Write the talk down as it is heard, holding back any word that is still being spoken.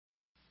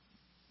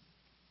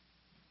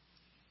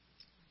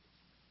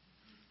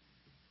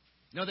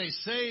Now, they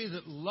say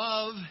that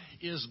love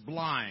is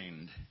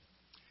blind.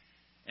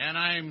 And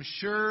I'm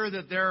sure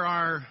that there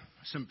are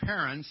some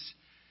parents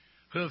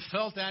who have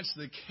felt that's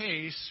the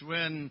case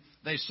when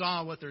they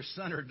saw what their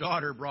son or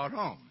daughter brought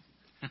home.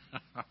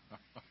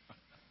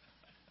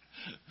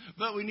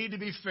 But we need to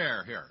be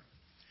fair here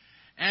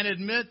and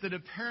admit that a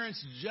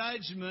parent's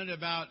judgment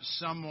about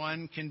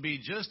someone can be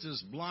just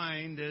as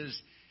blind as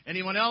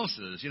anyone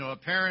else's. A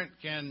parent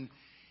can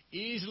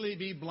easily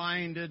be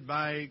blinded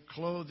by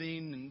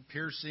clothing and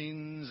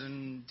piercings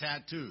and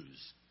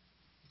tattoos.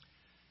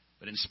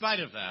 But in spite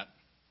of that,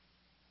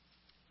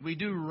 we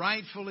do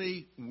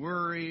rightfully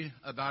worry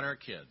about our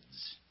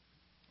kids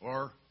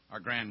or our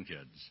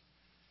grandkids,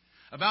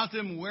 about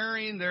them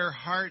wearing their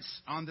hearts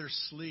on their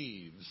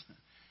sleeves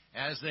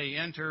as they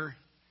enter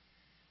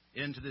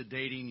into the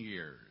dating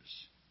years.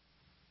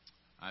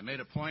 I made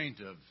a point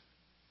of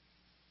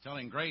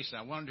telling Grace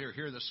I wanted her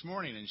here this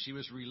morning, and she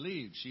was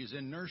relieved. She's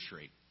in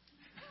nursery.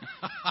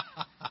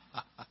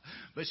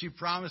 But she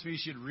promised me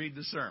she'd read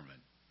the sermon.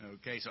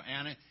 Okay, so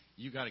Anna,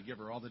 you got to give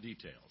her all the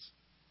details.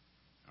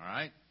 All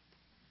right?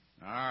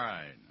 All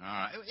right.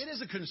 It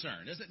is a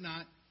concern, is it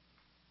not?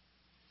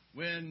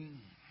 When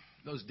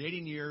those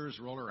dating years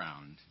roll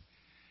around,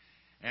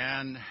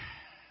 and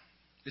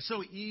it's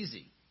so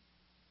easy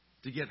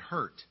to get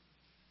hurt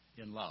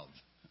in love.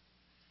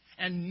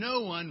 And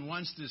no one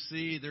wants to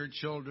see their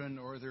children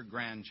or their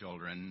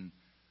grandchildren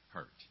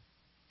hurt.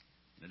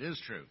 It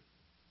is true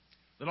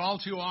that all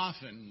too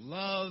often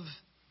love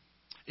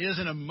is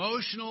an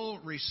emotional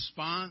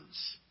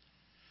response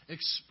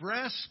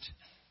expressed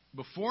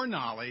before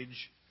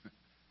knowledge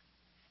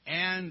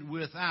and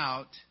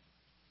without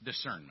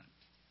discernment.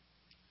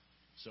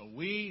 So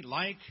we,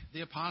 like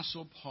the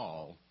Apostle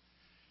Paul,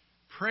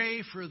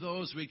 pray for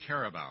those we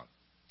care about.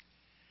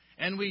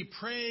 And we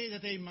pray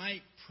that they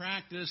might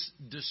practice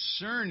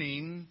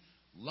discerning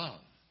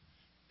love.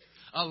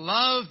 A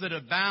love that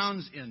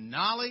abounds in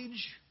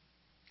knowledge.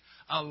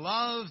 A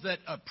love that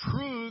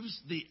approves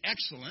the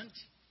excellent.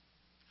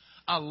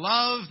 A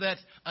love that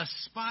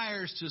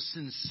aspires to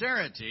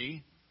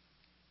sincerity.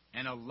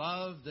 And a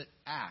love that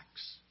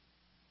acts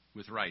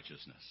with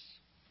righteousness.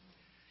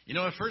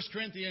 1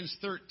 Corinthians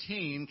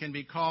 13 can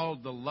be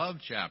called the love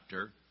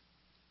chapter.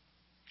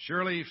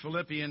 Surely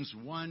Philippians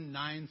 1,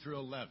 9 through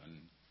 11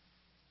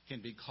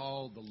 can be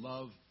called the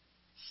love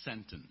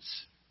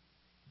sentence.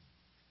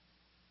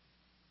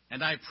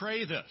 And I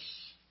pray this,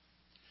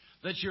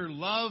 that your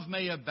love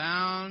may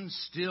abound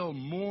still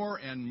more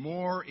and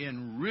more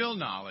in real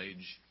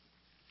knowledge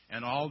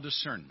and all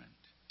discernment,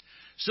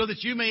 so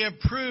that you may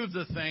approve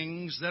the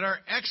things that are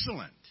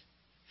excellent,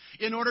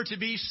 in order to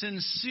be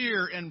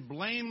sincere and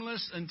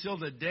blameless until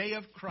the day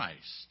of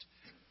Christ,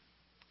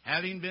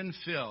 having been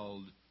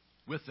filled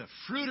with the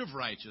fruit of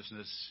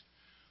righteousness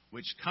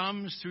which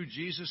comes through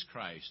Jesus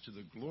Christ to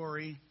the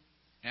glory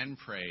and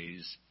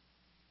praise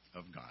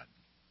of God.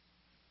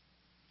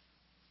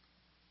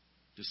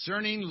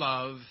 Discerning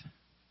love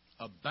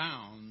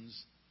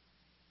abounds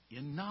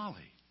in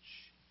knowledge.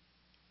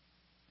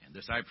 And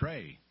this I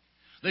pray,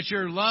 that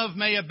your love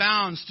may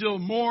abound still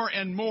more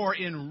and more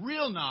in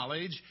real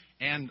knowledge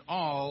and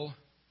all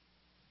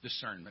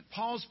discernment.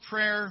 Paul's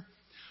prayer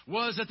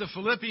was that the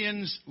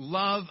Philippians'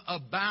 love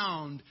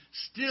abound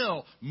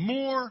still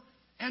more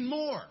and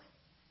more.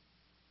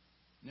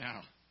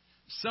 Now,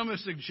 some have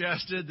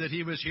suggested that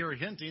he was here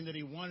hinting that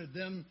he wanted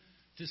them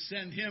to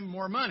send him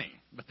more money,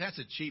 but that's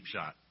a cheap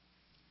shot.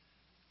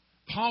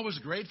 Paul was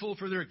grateful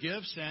for their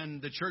gifts,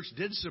 and the church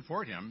did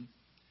support him,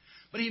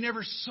 but he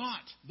never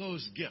sought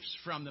those gifts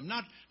from them,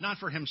 not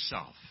for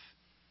himself.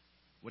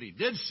 What he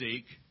did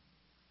seek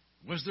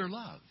was their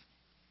love.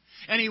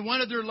 And he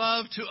wanted their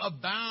love to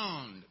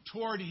abound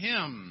toward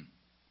him,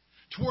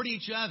 toward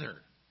each other,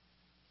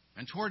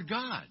 and toward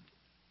God.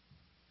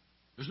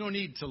 There's no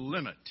need to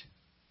limit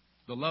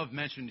the love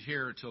mentioned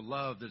here to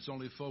love that's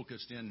only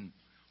focused in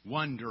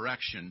one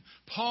direction.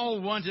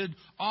 Paul wanted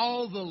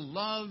all the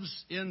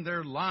loves in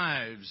their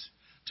lives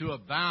to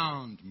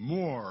abound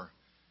more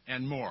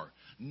and more.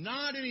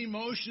 Not in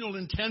emotional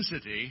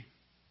intensity,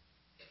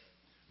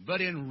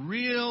 but in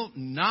real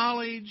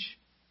knowledge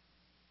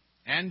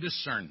and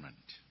discernment.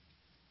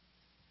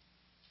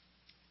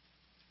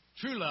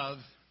 True love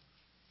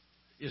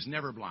is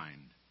never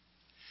blind.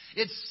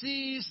 It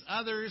sees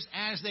others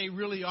as they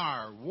really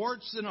are,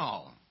 warts and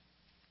all.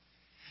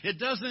 It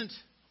doesn't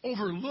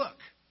overlook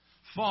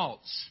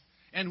faults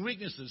and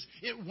weaknesses.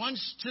 It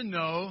wants to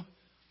know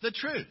the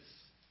truth.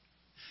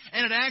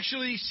 And it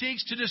actually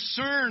seeks to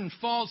discern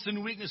faults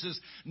and weaknesses,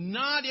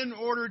 not in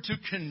order to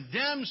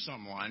condemn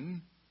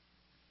someone,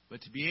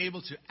 but to be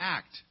able to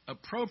act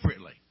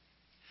appropriately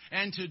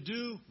and to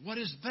do what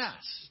is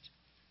best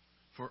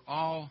for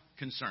all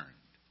concerned.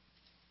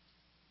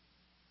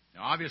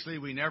 Now, obviously,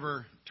 we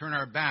never turn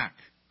our back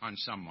on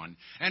someone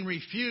and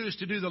refuse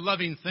to do the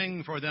loving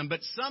thing for them, but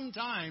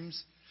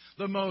sometimes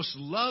the most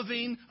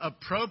loving,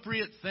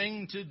 appropriate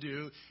thing to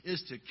do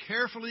is to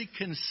carefully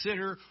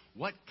consider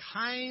what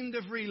kind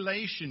of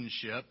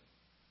relationship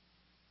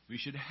we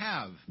should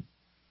have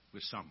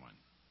with someone.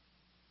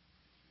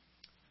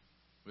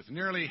 with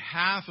nearly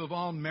half of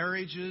all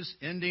marriages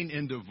ending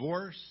in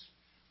divorce,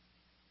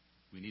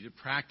 we need to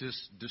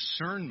practice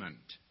discernment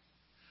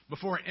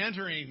before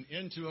entering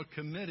into a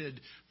committed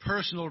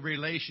personal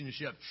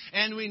relationship.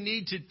 And we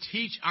need to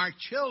teach our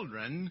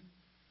children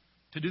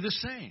to do the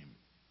same.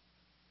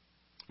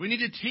 We need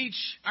to teach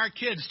our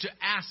kids to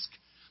ask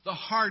the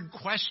hard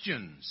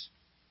questions.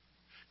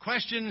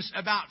 Questions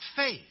about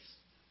faith.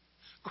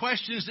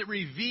 Questions that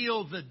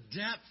reveal the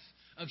depth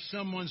of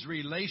someone's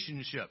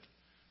relationship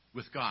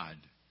with God.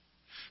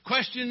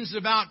 Questions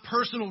about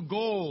personal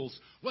goals,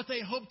 what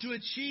they hope to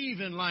achieve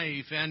in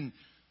life, and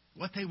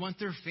what they want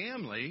their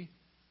family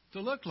to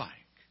look like.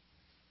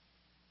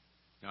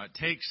 Now, it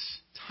takes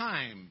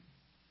time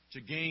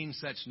to gain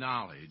such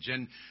knowledge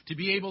and to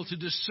be able to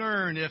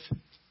discern if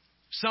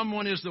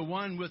someone is the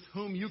one with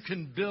whom you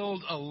can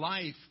build a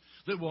life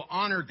that will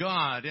honor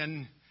God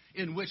and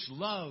in which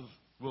love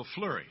will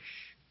flourish.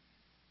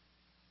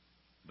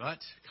 But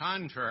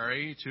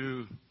contrary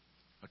to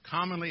a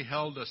commonly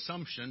held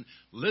assumption,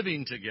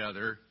 living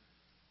together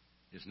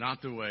is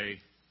not the way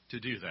to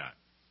do that.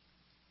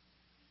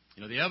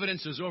 The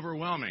evidence is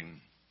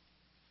overwhelming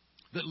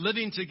that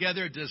living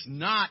together does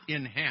not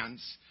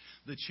enhance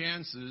the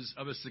chances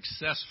of a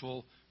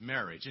successful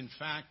marriage. In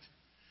fact,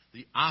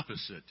 the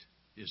opposite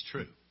is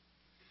true.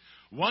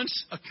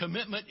 Once a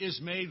commitment is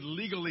made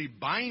legally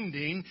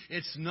binding,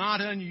 it's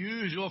not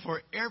unusual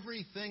for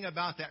everything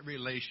about that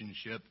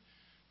relationship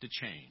to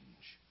change.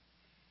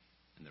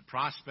 And the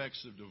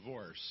prospects of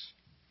divorce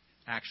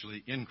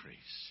actually increase.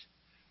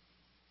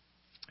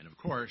 And of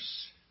course,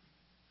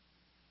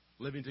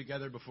 living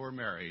together before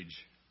marriage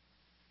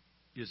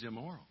is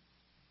immoral.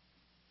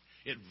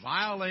 It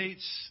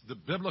violates the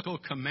biblical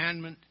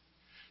commandment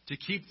to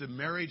keep the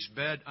marriage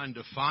bed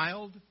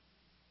undefiled,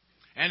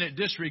 and it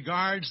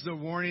disregards the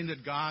warning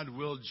that God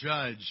will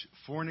judge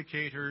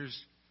fornicators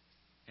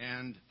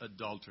and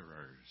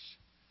adulterers,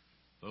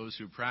 those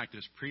who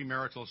practice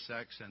premarital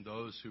sex and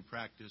those who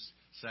practice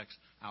sex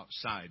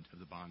outside of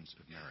the bonds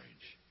of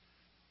marriage.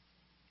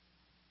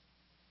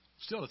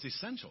 Still, it's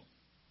essential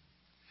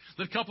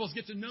that couples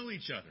get to know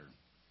each other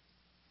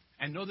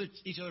and know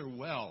each other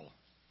well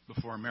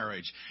before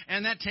marriage.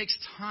 And that takes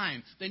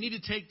time. They need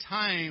to take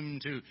time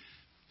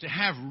to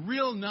have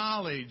real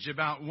knowledge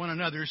about one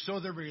another so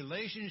the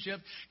relationship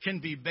can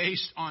be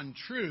based on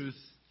truth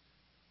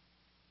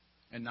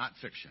and not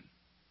fiction.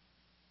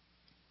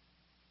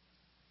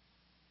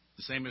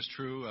 The same is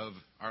true of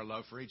our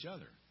love for each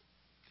other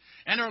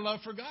and our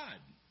love for God.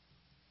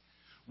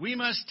 We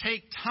must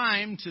take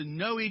time to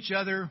know each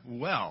other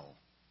well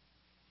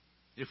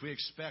if we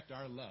expect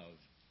our love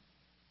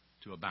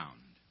to abound.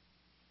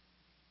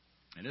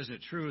 And isn't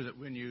it true that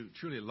when you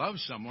truly love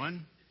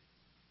someone,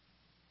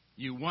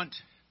 you want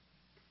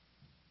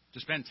to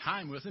spend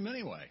time with them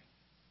anyway?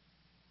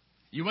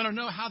 You want to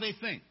know how they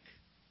think,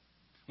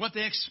 what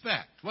they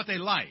expect, what they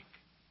like,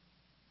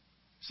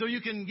 so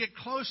you can get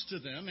close to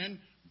them and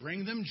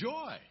bring them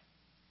joy.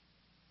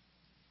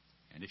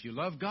 And if you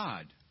love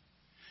God,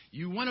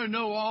 you want to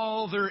know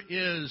all there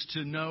is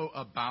to know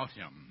about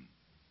Him.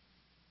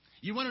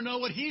 You want to know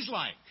what He's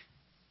like,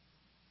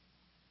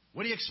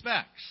 what He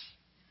expects,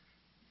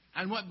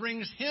 and what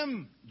brings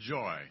Him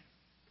joy.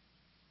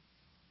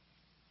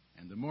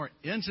 And the more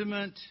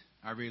intimate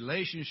our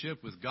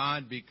relationship with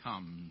God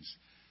becomes,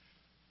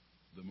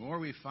 the more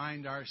we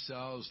find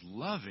ourselves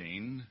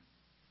loving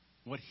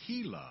what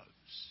He loves.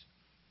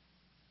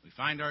 We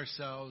find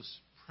ourselves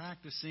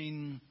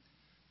practicing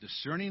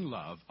discerning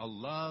love, a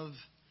love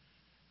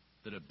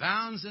that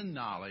abounds in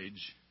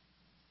knowledge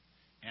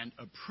and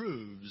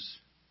approves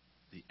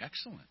the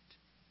excellent.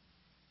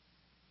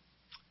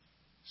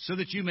 So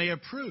that you may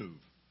approve,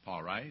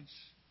 Paul writes,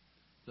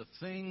 the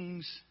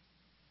things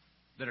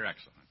that are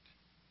excellent.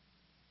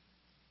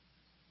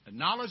 A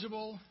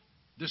knowledgeable,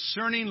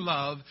 discerning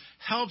love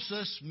helps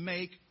us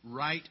make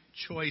right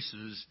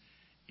choices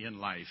in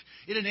life.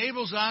 It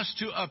enables us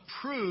to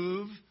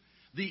approve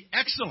the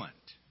excellent.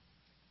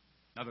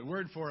 Now, the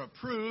word for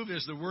approve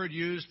is the word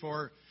used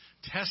for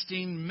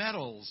testing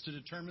metals to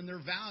determine their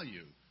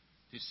value,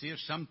 to see if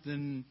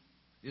something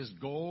is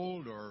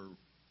gold or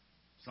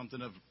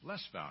something of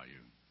less value.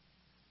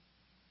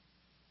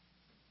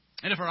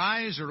 And if our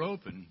eyes are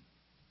open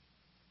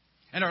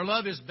and our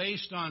love is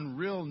based on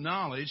real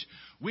knowledge,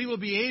 we will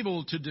be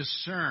able to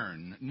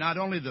discern not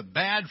only the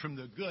bad from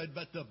the good,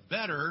 but the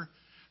better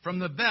from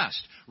the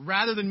best.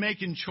 Rather than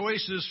making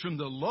choices from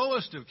the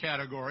lowest of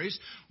categories,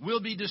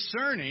 we'll be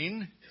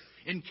discerning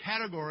in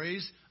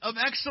categories of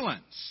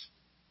excellence.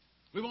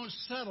 We won't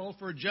settle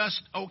for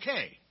just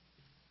okay.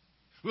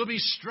 We'll be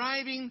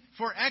striving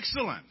for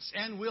excellence,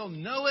 and we'll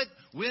know it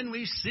when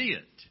we see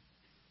it.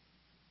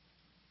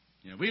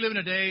 We live in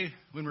a day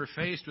when we're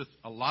faced with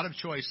a lot of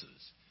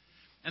choices,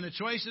 and the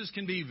choices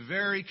can be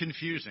very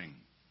confusing.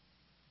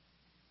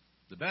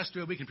 The best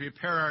way we can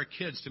prepare our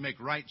kids to make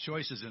right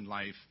choices in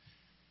life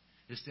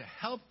is to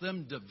help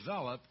them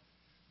develop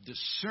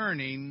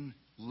discerning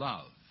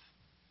love.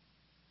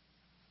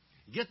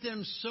 Get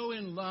them so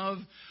in love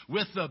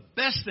with the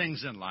best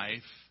things in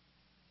life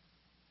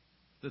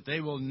that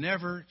they will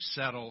never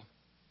settle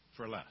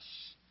for less.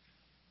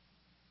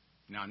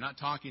 Now, I'm not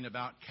talking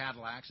about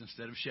Cadillacs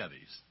instead of Chevys.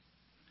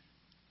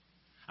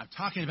 I'm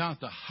talking about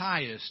the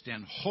highest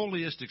and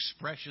holiest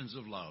expressions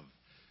of love,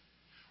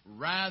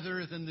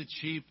 rather than the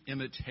cheap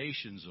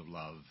imitations of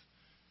love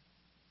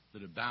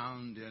that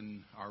abound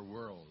in our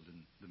world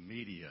and the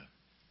media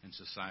and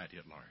society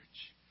at large.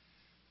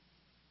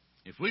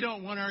 If we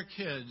don't want our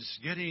kids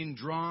getting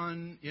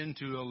drawn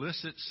into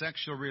illicit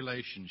sexual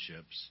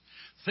relationships,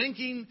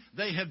 thinking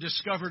they have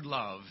discovered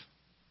love,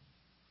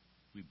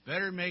 we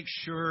better make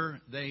sure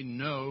they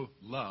know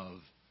love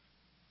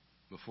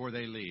before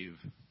they leave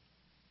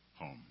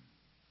home.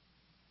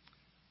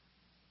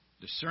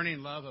 Discerning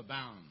love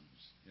abounds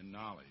in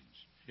knowledge.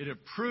 It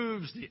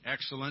approves the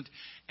excellent,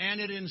 and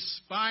it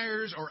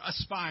inspires or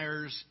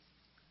aspires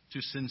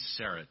to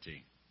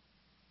sincerity.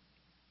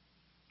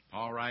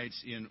 Paul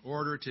writes, in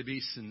order to be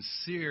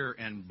sincere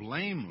and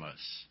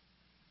blameless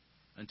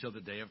until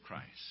the day of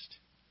Christ.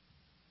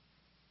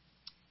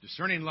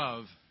 Discerning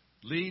love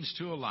leads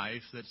to a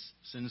life that's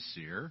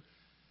sincere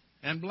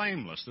and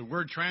blameless. The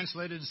word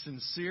translated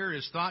sincere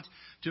is thought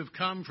to have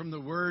come from the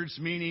words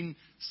meaning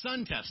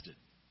sun-tested.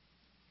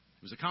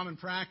 It was a common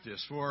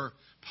practice for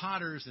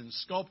potters and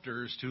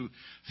sculptors to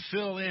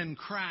fill in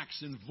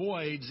cracks and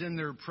voids in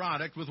their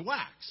product with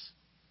wax.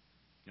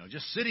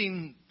 Just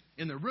sitting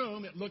in the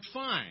room, it looked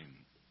fine.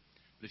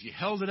 But if you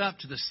held it up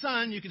to the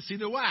sun, you could see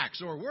the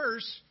wax. Or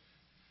worse,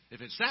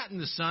 if it sat in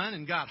the sun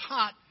and got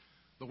hot,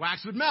 the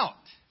wax would melt.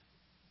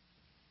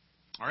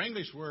 Our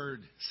English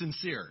word,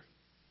 sincere,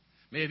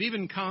 may have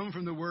even come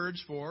from the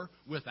words for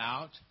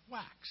without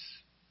wax,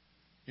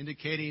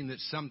 indicating that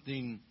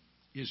something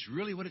is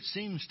really what it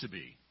seems to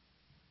be,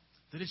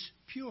 that it's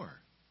pure.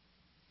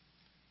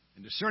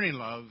 And discerning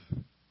love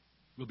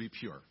will be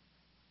pure.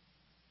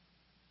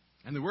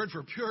 And the word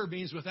for pure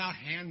means without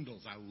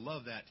handles. I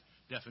love that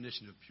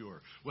definition of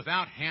pure.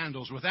 Without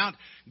handles, without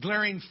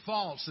glaring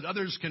faults that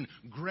others can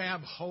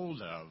grab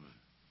hold of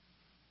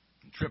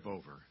and trip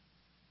over.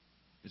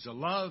 It's a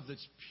love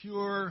that's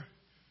pure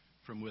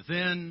from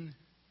within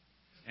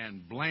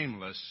and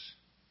blameless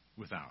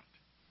without.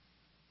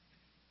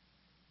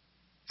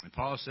 And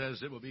Paul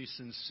says it will be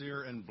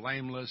sincere and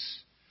blameless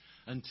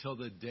until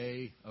the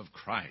day of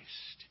Christ.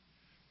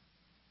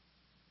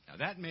 Now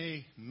that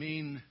may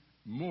mean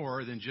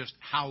more than just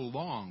how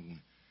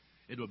long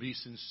it will be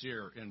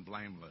sincere and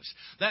blameless.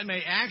 That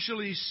may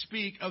actually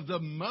speak of the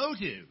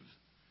motive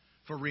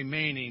for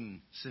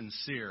remaining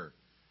sincere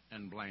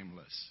and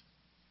blameless.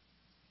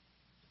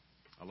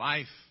 A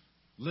life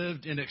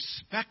lived in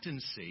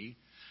expectancy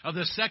of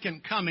the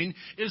second coming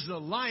is the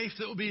life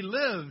that will be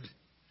lived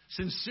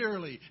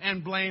sincerely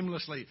and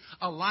blamelessly.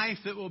 A life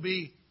that will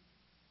be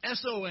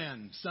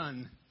S-O-N,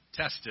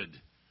 sun-tested.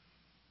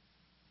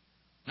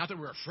 Not that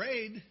we're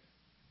afraid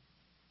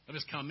of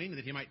His coming,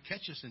 that He might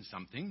catch us in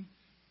something,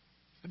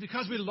 but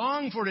because we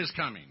long for His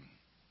coming.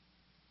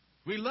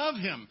 We love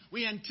Him.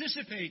 We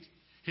anticipate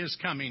His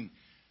coming.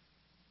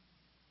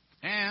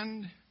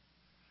 And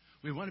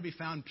we want to be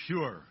found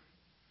pure,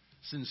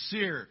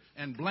 sincere,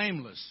 and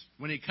blameless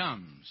when He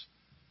comes,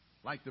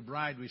 like the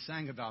bride we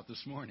sang about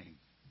this morning,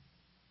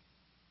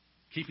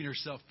 keeping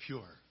herself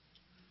pure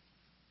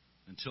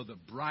until the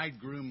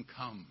bridegroom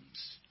comes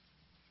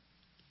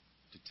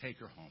to take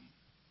her home.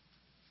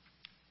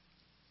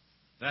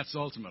 That's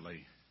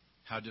ultimately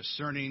how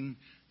discerning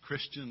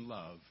Christian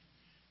love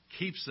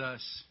keeps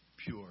us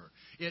pure.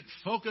 It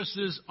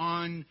focuses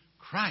on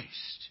Christ.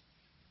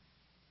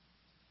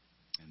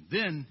 And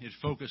then it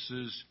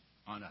focuses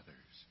on others.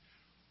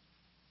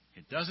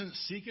 It doesn't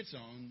seek its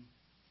own,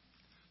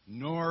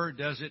 nor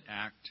does it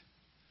act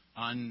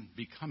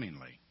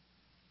unbecomingly.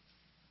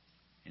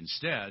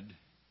 Instead,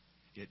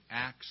 it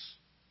acts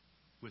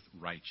with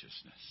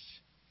righteousness.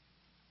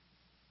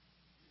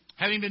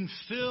 Having been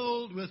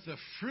filled with the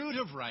fruit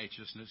of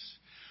righteousness,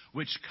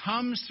 which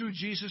comes through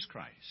Jesus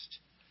Christ,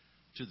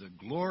 to the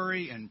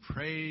glory and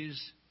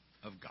praise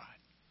of God.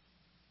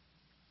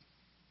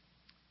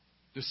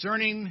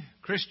 Discerning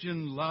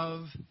Christian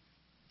love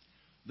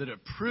that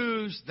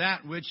approves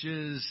that which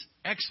is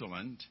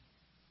excellent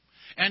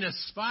and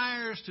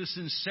aspires to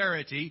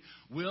sincerity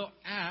will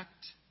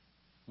act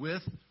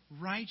with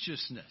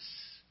righteousness.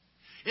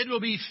 It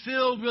will be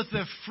filled with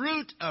the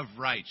fruit of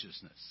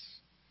righteousness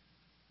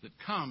that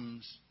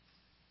comes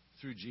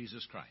through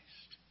Jesus Christ.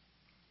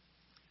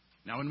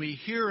 Now, when we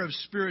hear of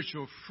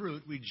spiritual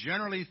fruit, we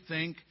generally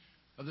think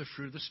of the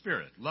fruit of the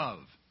Spirit: love,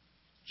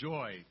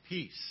 joy,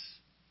 peace,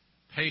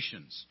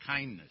 patience,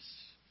 kindness,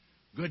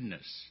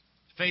 goodness,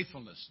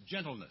 faithfulness,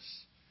 gentleness,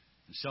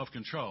 and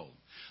self-control.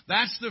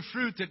 That's the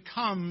fruit that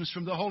comes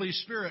from the Holy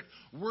Spirit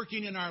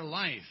working in our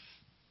life,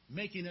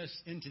 making us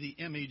into the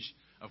image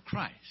of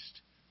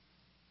Christ.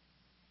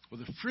 Well,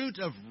 the fruit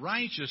of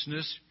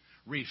righteousness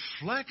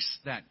reflects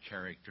that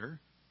character,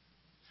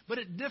 but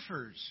it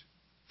differs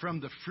from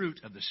the fruit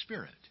of the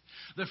Spirit.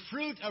 The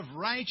fruit of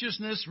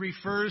righteousness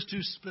refers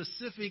to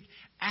specific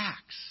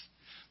acts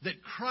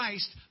that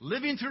Christ,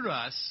 living through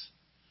us,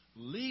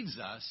 leads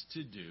us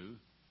to do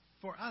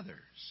for others.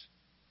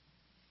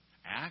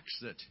 acts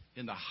that,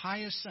 in the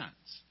highest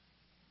sense,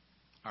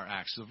 are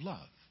acts of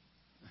love.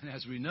 And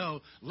as we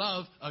know,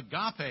 love,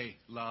 agape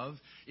love,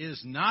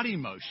 is not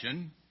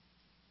emotion.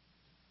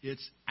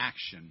 It's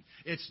action.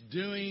 It's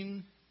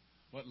doing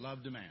what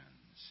love demands,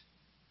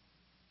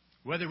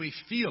 whether we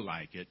feel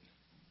like it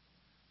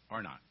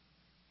or not.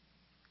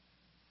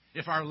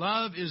 If our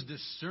love is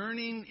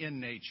discerning in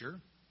nature,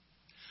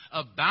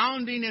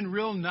 abounding in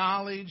real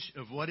knowledge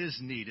of what is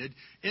needed,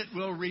 it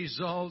will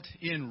result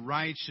in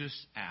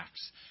righteous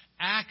acts.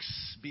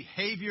 Acts,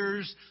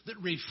 behaviors that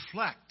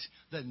reflect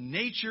the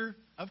nature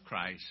of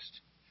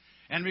Christ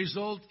and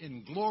result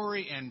in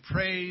glory and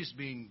praise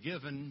being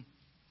given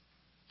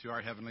to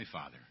our Heavenly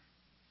Father.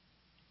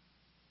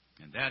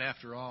 And that,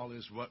 after all,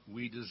 is what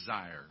we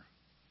desire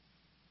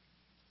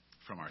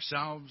from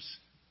ourselves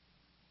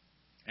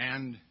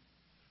and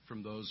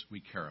from those we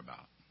care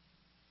about.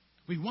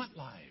 We want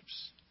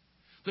lives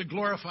that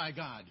glorify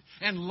God.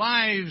 And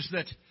lives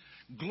that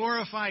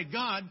glorify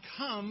God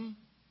come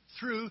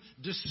through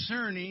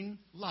discerning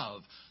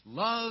love.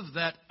 Love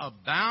that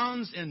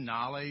abounds in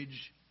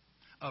knowledge,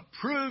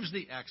 approves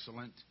the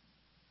excellent,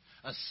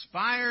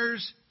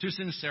 aspires to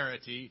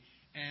sincerity,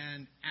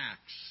 and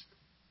acts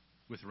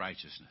with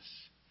righteousness.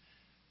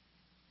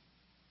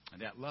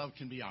 And that love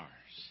can be ours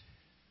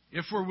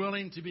if we're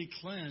willing to be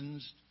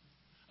cleansed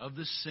of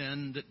the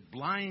sin that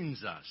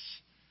blinds us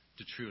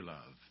to true love.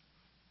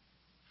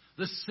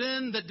 The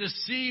sin that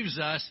deceives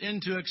us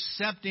into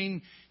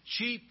accepting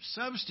cheap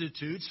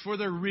substitutes for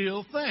the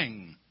real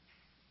thing.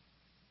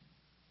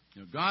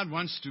 God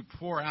wants to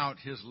pour out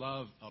His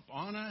love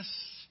upon us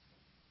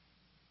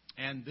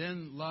and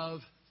then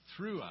love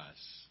through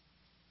us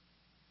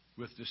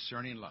with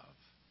discerning love.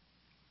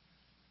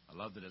 A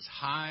love that is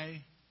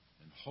high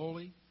and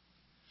holy.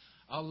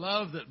 A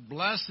love that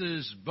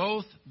blesses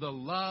both the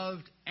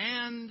loved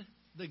and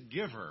the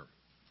giver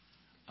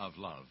of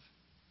love.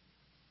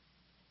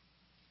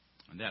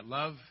 And that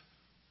love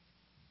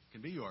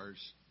can be yours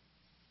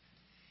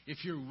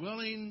if you're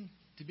willing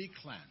to be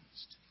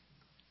cleansed.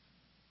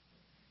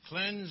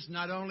 Cleansed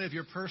not only of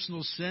your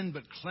personal sin,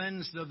 but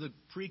cleansed of the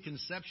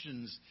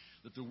preconceptions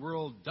that the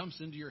world dumps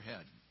into your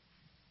head.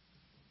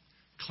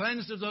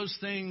 Cleansed of those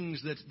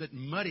things that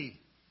muddy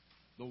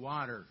the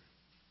water.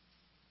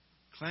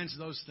 Cleansed of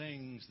those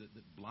things that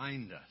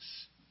blind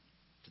us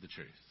to the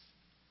truth.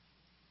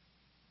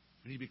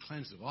 We need to be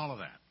cleansed of all of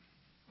that.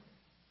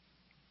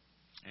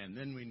 And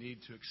then we need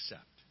to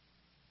accept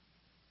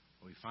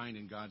what we find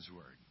in God's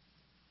Word.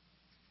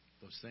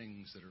 Those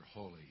things that are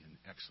holy and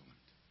excellent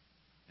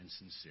and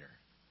sincere.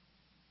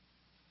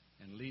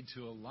 And lead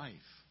to a life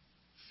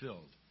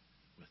filled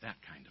with that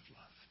kind of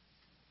love.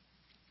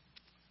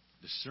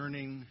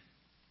 Discerning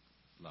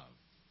love.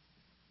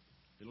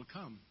 It'll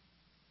come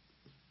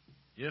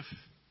if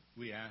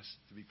we ask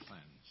to be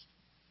cleansed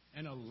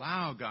and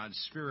allow God's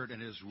Spirit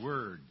and His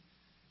Word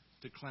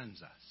to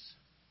cleanse us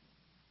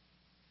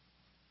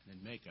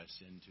and make us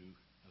into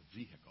a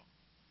vehicle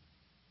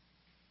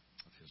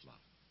of His love.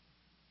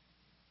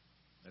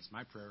 That's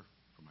my prayer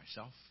for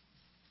myself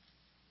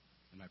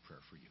and my prayer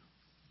for you.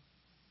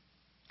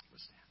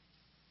 Let's stand.